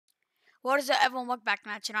What is up, everyone? Welcome back to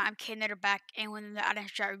my channel. I'm Kid back and one of the item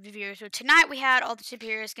shop reviews. So tonight we had all the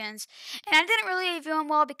superhero skins, and I didn't really review them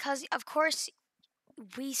well because, of course,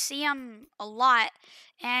 we see them a lot,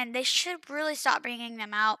 and they should really stop bringing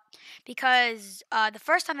them out because the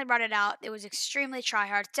first time they brought it out, it was extremely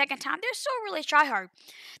tryhard. Second time, they're still really tryhard.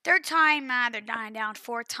 Third time, they're dying down.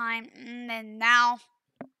 Fourth time, and now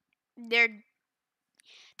they're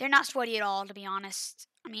they're not sweaty at all, to be honest.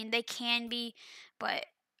 I mean, they can be, but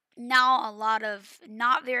now a lot of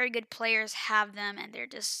not very good players have them, and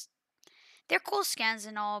they're cool skins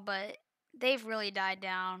and all, but they've really died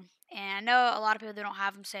down. And I know a lot of people that don't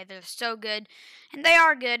have them say they're so good, and they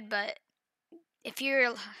are good. But if you're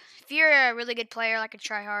a really good player, like a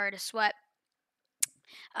tryhard, a sweat,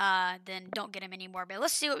 then don't get them anymore. But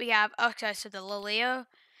let's see what we have. Okay, so the Lileo,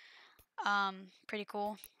 pretty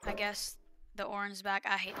cool, I guess. The orange back.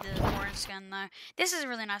 I hate the orange skin though. This is a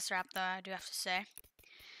really nice wrap though, I do have to say.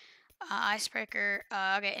 Icebreaker.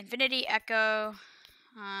 Okay, Infinity Echo.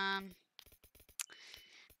 Um,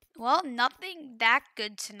 well, nothing that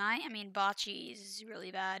good tonight. I mean, Bocce is really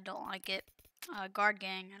bad. Don't like it. Guard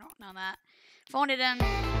Gang. I don't know that. Phoned him.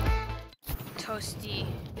 Toasty.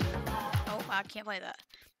 Oh, I can't play that.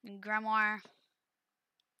 Grimoire.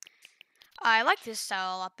 I like this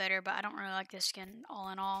style a lot better, but I don't really like this skin all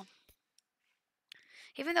in all.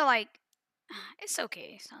 Even though, like, it's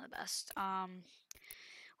okay. It's not the best.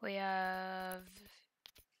 We have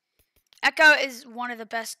Echo is one of the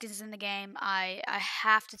best skins in the game. I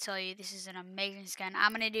have to tell you, this is an amazing skin.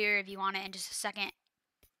 I'm gonna do a review on it in just a second.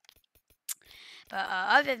 But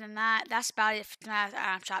other than that, that's about it for tonight's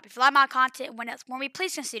item shop. If you like my content, when it's for me,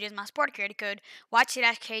 please consider my support creator code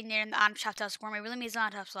YT-K near in the item shop. Tell us for me. Really means a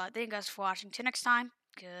lot. Thank you guys for watching. Till next time.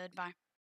 Goodbye.